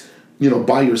paint,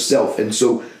 by yourself, and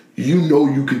so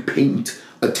you could paint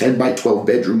a 10 by 12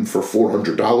 bedroom for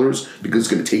 $400 because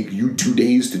it's going to take you 2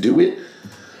 days to do it.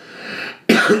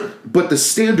 But the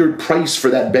standard price for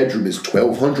that bedroom is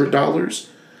 $1,200.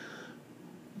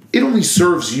 It only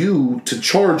serves you to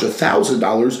charge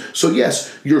 $1,000. So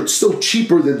yes, you're still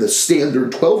cheaper than the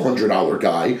standard $1,200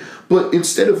 guy. But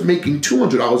instead of making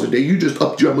 $200 a day, you just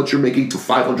upped how much you're making to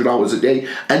 $500 a day,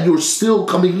 and you're still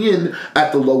coming in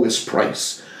at the lowest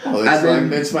price. Well,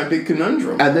 that's my big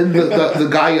conundrum. And then the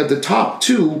guy at the top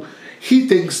too, he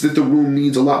thinks that the room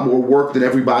needs a lot more work than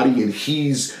everybody, and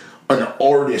he's an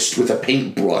artist with a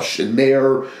paintbrush, and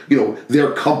their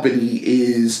company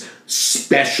is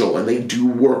special and they do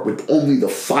work with only the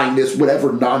finest,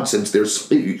 whatever nonsense they're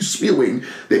spewing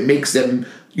that makes them,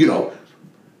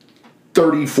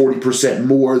 30-40%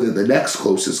 more than the next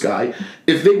closest guy.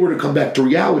 If they were to come back to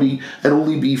reality and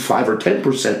only be 5 or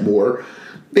 10% more,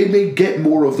 they may get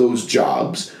more of those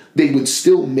jobs. they would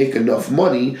still make enough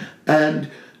money, and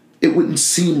it wouldn't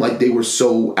seem like they were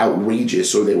so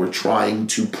outrageous or they were trying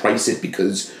to price it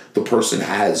because the person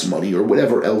has money or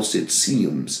whatever else it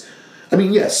seems. I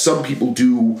mean, yes, some people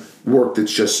do work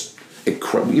that's just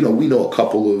incredible. You know, we know a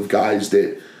couple of guys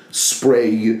that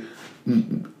spray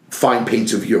fine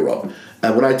paints of Europe.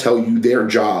 And when I tell you their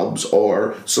jobs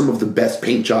are some of the best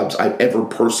paint jobs I've ever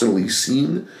personally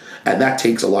seen, and that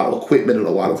takes a lot of equipment and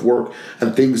a lot of work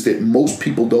and things that most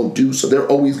people don't do, so they're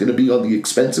always going to be on the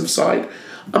expensive side.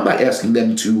 I'm not asking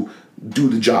them to do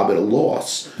the job at a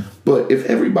loss, but if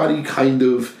everybody kind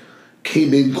of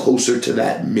came in closer to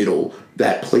that middle,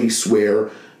 that place where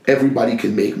everybody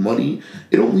can make money,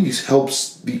 it only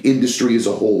helps the industry as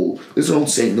a whole. There's an old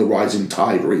saying, the rising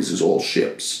tide raises all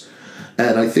ships.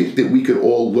 And I think that we could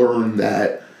all learn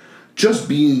that just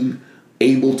being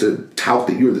able to tout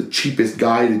that you're the cheapest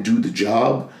guy to do the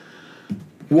job,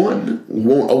 one,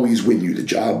 won't always win you the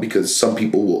job because some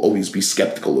people will always be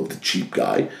skeptical of the cheap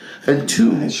guy. And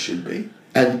two, It should be.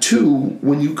 And two,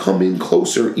 when you come in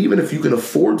closer, even if you can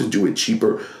afford to do it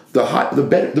cheaper,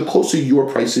 the closer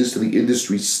your price is to the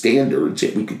industry standards,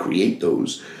 if we could create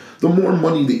those, the more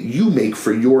money that you make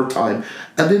for your time,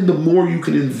 and then the more you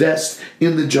can invest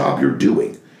in the job you're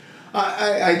doing.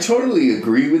 I totally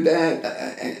agree with that,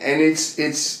 and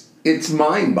it's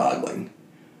mind-boggling.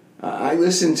 I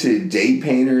listen to day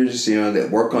painters, that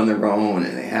work on their own,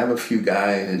 and they have a few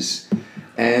guys,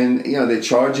 and they're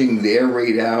charging their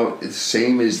rate out the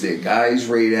same as their guys'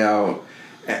 rate out,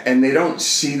 and they don't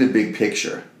see the big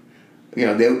picture.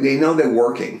 They know they're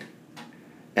working,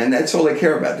 and that's all they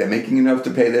care about. They're making enough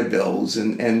to pay their bills,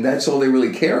 and that's all they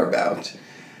really care about.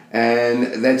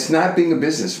 And that's not being a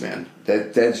businessman.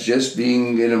 That's just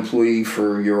being an employee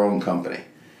for your own company.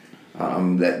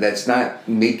 That's not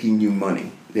making you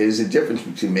money. There's a difference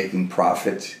between making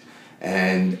profit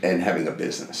and having a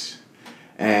business.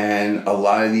 And a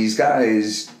lot of these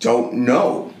guys don't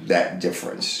know that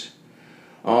difference.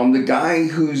 The guy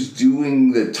who's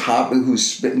doing the top, who's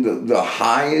spitting the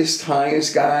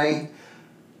highest guy,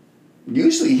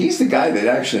 usually he's the guy that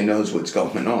actually knows what's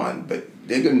going on, but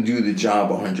they're going to do the job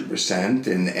 100%,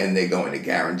 and they're going to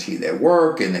guarantee their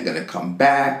work, and they're going to come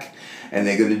back, and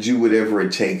they're going to do whatever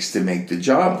it takes to make the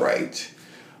job right.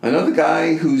 Another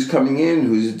guy who's coming in,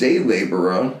 who's a day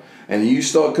laborer, and you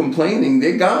start complaining,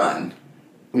 they're gone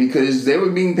because they were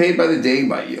being paid by the day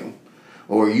by you,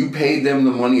 or you paid them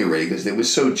the money already because they were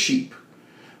so cheap.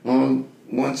 Well,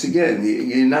 once again,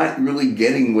 you're not really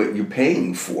getting what you're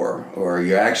paying for, or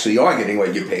you actually are getting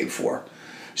what you paid for.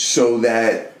 So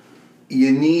that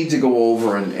you need to go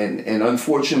over, and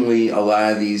unfortunately, a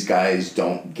lot of these guys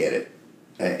don't get it.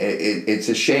 It's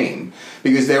a shame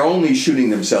because they're only shooting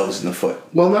themselves in the foot.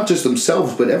 Well, not just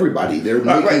themselves, but everybody. They're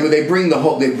right. Well, they bring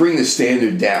the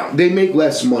standard down. They make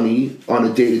less money on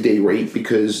a day-to-day rate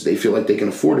because they feel like they can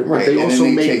afford it. Right, but they also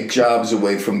then they take jobs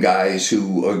away from guys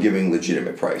who are giving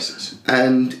legitimate prices.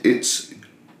 And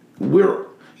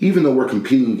even though we're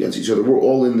competing against each other, we're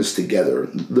all in this together.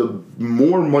 The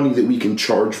more money that we can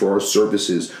charge for our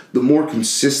services, the more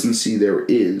consistency there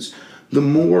is, the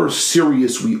more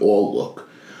serious we all look.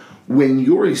 When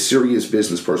you're a serious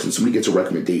business person, somebody gets a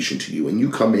recommendation to you, and you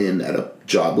come in at a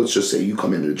job, let's just say you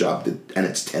come in at a job and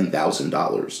it's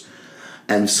 $10,000,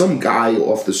 and some guy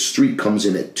off the street comes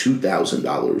in at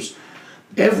 $2,000,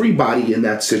 everybody in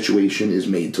that situation is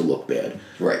made to look bad.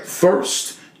 Right.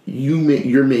 First,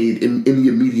 you're made in the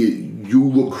immediate, you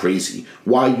look crazy.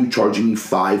 Why are you charging me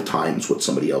 5 times what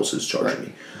somebody else is charging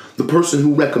me? The person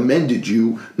who recommended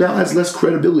you now has less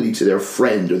credibility to their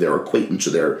friend or their acquaintance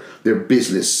or their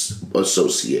business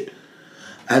associate.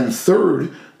 And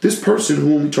third, this person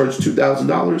who only charged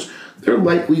 $2,000, they're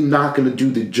likely not going to do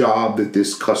the job that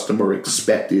this customer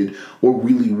expected or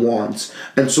really wants.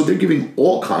 And so they're giving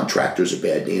all contractors a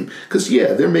bad name. Because,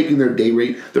 they're making their day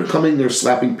rate. They're coming, they're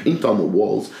slapping paint on the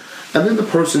walls. And then the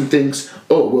person thinks,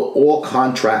 oh, well, all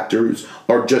contractors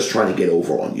are just trying to get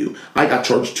over on you. I got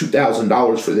charged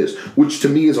 $2,000 for this, which to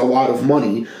me is a lot of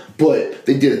money, but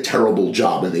they did a terrible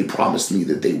job and they promised me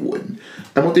that they wouldn't.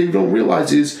 And what they don't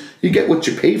realize is you get what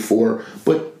you pay for,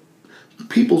 but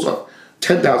people's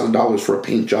 $10,000 for a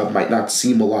paint job might not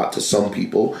seem a lot to some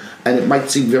people, and it might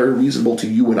seem very reasonable to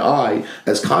you and I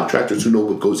as contractors who know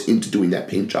what goes into doing that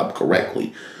paint job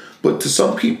correctly. But to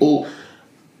some people,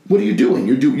 what are you doing?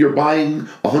 You're buying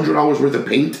 $100 worth of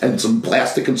paint and some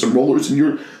plastic and some rollers, and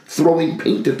you're throwing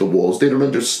paint at the walls. They don't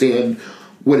understand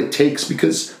what it takes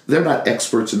because they're not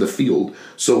experts in the field.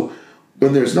 So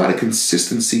when there's not a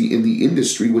consistency in the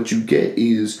industry, what you get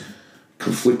is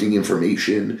conflicting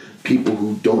information, people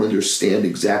who don't understand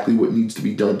exactly what needs to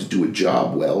be done to do a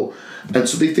job well. And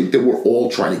so they think that we're all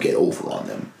trying to get over on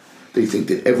them. They think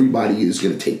that everybody is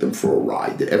going to take them for a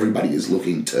ride, that everybody is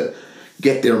looking to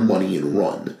get their money and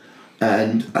run.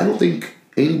 And I don't think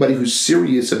anybody who's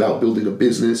serious about building a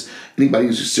business, anybody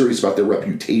who's serious about their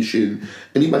reputation,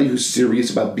 anybody who's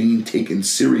serious about being taken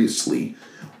seriously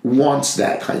wants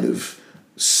that kind of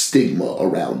stigma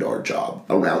around our job,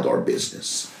 around our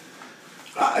business.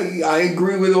 I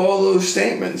agree with all those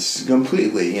statements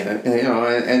completely. And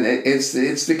it's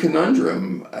the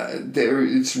conundrum.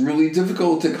 It's really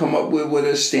difficult to come up with what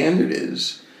a standard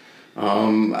is.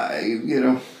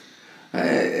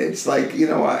 It's like,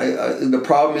 the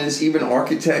problem is even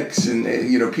architects and,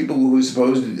 people who are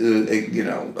supposed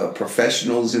to,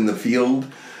 professionals in the field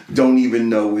don't even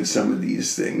know what some of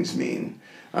these things mean.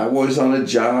 I was on a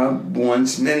job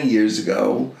once, many years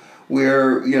ago,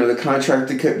 where, the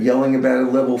contractor kept yelling about a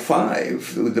level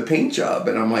 5 with the paint job.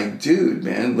 And I'm like, dude,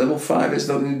 man, level 5 has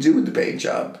nothing to do with the paint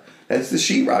job. That's the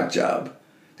sheetrock job.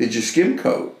 Did you skim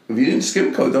coat? If you didn't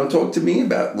skim coat, don't talk to me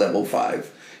about level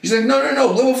 5. He's like, no,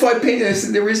 level 5 paint. I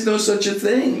said, there is no such a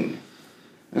thing.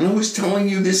 I don't know who's telling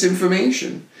you this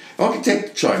information.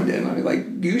 Architect chimed in. I'm like,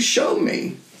 you show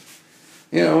me.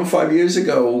 5 years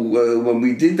ago, when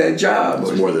we did that job.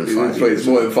 It's more than 5 years. It's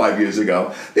more than 5 years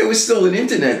ago. There was still an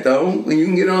internet, though, and you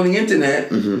can get on the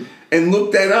internet and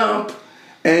look that up.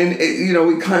 And,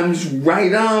 it comes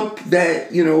right up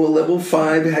that, a level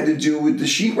 5 had to do with the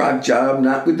sheetrock job,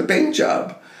 not with the paint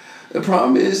job. The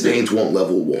problem is paint won't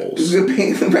level walls.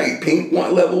 Paint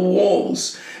won't level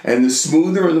walls. And the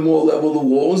smoother and the more level the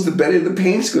walls, the better the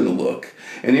paint's going to look.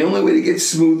 And the only way to get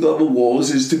smooth level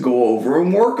walls is to go over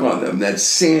and work on them. That's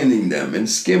sanding them and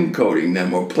skim coating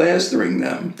them or plastering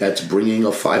them. That's bringing a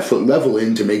 5-foot level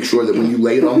in to make sure that when you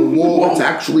lay it on the wall, it's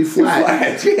actually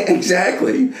flat. Yeah,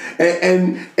 exactly.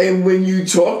 And when you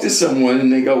talk to someone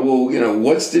and they go, well,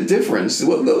 what's the difference?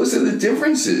 Well, those are the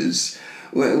differences.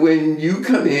 When you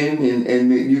come in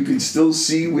and you can still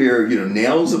see where,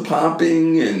 nails are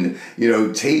popping and,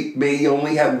 tape may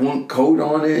only have one coat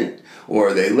on it,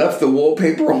 or they left the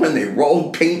wallpaper on, they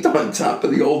rolled paint on top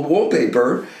of the old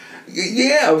wallpaper.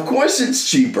 Yeah, of course it's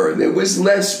cheaper. There was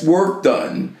less work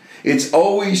done. It's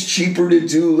always cheaper to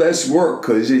do less work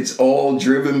because it's all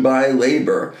driven by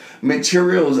labor.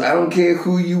 Materials, I don't care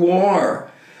who you are.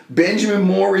 Benjamin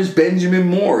Moore is Benjamin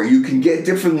Moore. You can get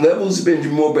different levels of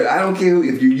Benjamin Moore, but I don't care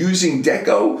if you're using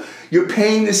Deco, you're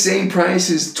paying the same price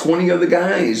as 20 other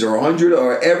guys or 100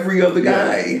 or every other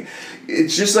guy.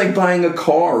 It's just like buying a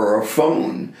car or a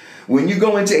phone. When you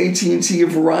go into AT&T or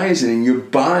Verizon and you're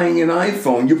buying an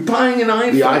iPhone, you're buying an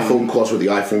iPhone. The iPhone costs what the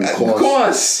iPhone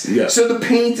costs. Yeah. So the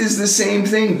paint is the same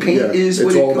thing. Paint is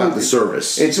what it's all about the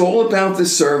service. It's all about the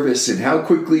service and how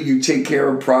quickly you take care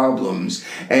of problems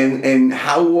and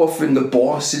how often the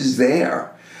boss is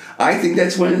there. I think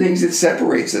that's one of the things that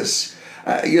separates us.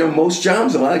 Most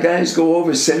jobs, a lot of guys go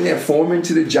over, send their foreman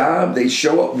to the job, they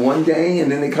show up one day, and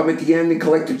then they come at the end and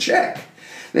collect a check.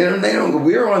 They don't.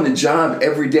 We're on the job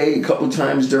every day, a couple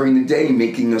times during the day,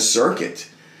 making a circuit.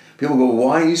 People go,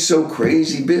 why are you so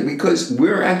crazy? Because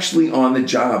we're actually on the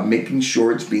job, making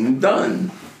sure it's being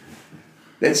done.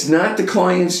 That's not the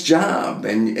client's job.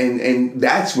 And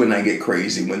that's when I get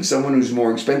crazy, when someone who's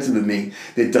more expensive than me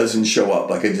that doesn't show up,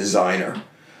 like a designer,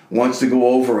 wants to go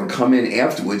over and come in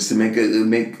afterwards to make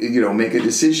a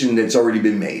decision that's already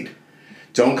been made.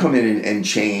 Don't come in and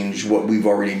change what we've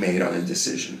already made on a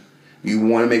decision. You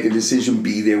want to make a decision,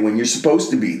 be there when you're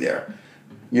supposed to be there.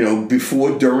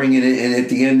 Before, during, and at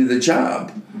the end of the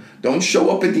job. Don't show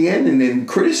up at the end and then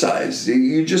criticize.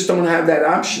 You just don't have that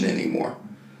option anymore.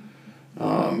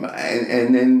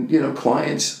 And then,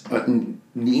 clients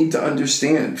need to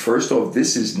understand, first off,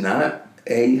 this is not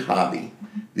a hobby.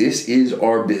 This is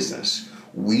our business.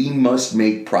 We must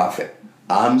make profit.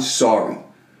 I'm sorry.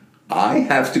 I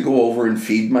have to go over and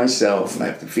feed myself. I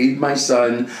have to feed my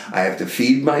son. I have to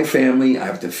feed my family. I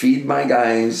have to feed my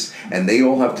guys. And they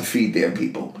all have to feed their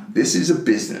people. This is a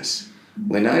business.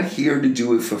 We're not here to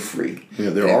do it for free.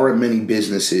 There aren't many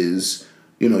businesses.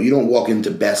 You don't walk into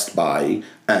Best Buy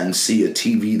and see a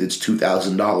TV that's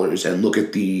 $2,000 and look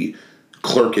at the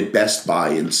clerk at Best Buy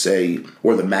and say,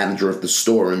 or the manager of the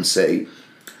store and say,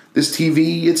 this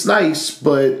TV, it's nice,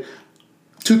 but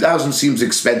 $2,000 seems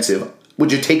expensive.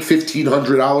 Would you take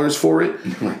 $1,500 for it?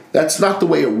 That's not the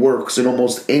way it works in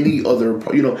almost any other.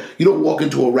 You don't walk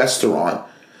into a restaurant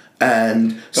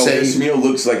and say, this meal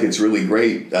looks like it's really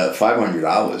great.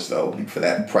 $500 though for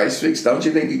that price fix. Don't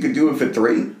you think you could do it for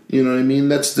 $3? You know what I mean?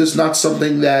 That's not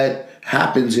something that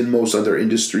happens in most other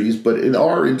industries, but in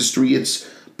our industry, it's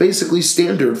basically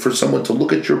standard for someone to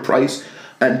look at your price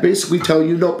and basically tell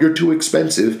you, nope, you're too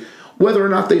expensive, whether or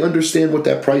not they understand what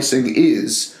that pricing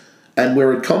is and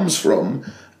where it comes from.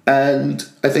 And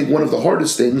I think one of the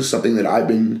hardest things, something that I've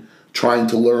been trying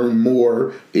to learn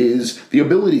more, is the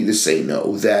ability to say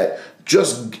no, that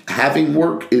just having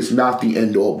work is not the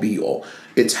end-all be-all.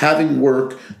 It's having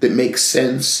work that makes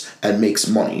sense and makes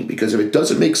money. Because if it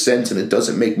doesn't make sense and it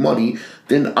doesn't make money,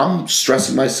 then I'm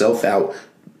stressing myself out,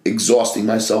 exhausting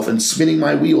myself, and spinning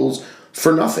my wheels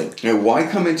for nothing. Why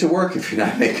come into work if you're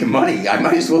not making money? I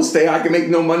might as well stay. I can make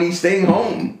no money staying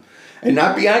home and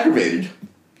not be aggravated.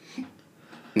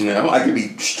 I could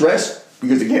be stressed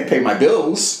because I can't pay my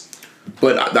bills.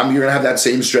 But you're going to have that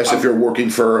same stress if you're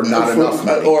working for not enough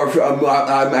money. Or if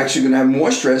I'm actually going to have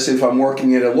more stress if I'm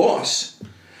working at a loss.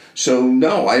 So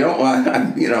no, I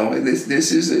don't.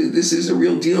 This is a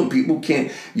real deal. People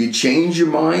can't. You change your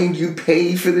mind, you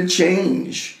pay for the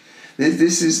change.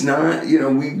 This is not.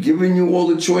 We've given you all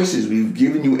the choices. We've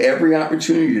given you every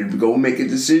opportunity to go make a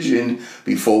decision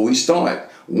before we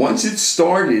start. Once it's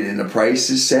started and the price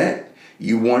is set,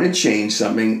 you want to change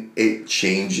something, it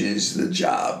changes the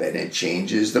job and it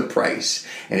changes the price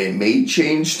and it may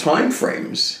change time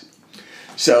frames.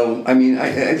 So, I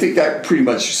think that pretty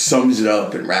much sums it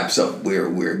up and wraps up where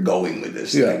we're going with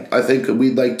this thing. I think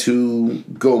we'd like to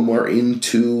go more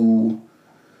into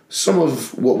some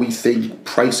of what we think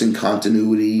pricing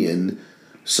continuity and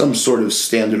some sort of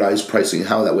standardized pricing,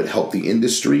 how that would help the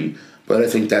industry. But I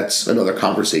think that's another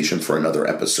conversation for another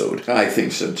episode. I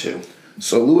think so too.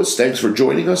 So, Louis, thanks for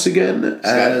joining us again.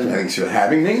 And thanks for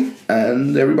having me.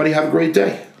 And everybody have a great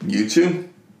day. You too.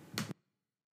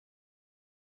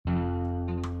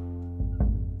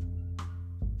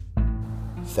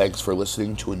 Thanks for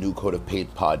listening to a New Coat of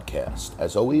Paint podcast.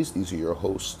 As always, these are your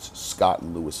hosts, Scott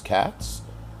and Louis Katz.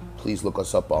 Please look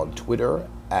us up on Twitter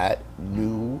at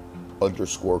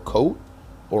new_coat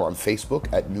or on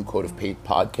Facebook at New Coat of Paint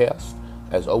podcast.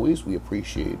 As always, we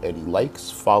appreciate any likes,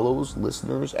 follows,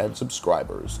 listeners, and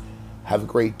subscribers. Have a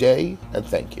great day, and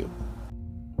thank you.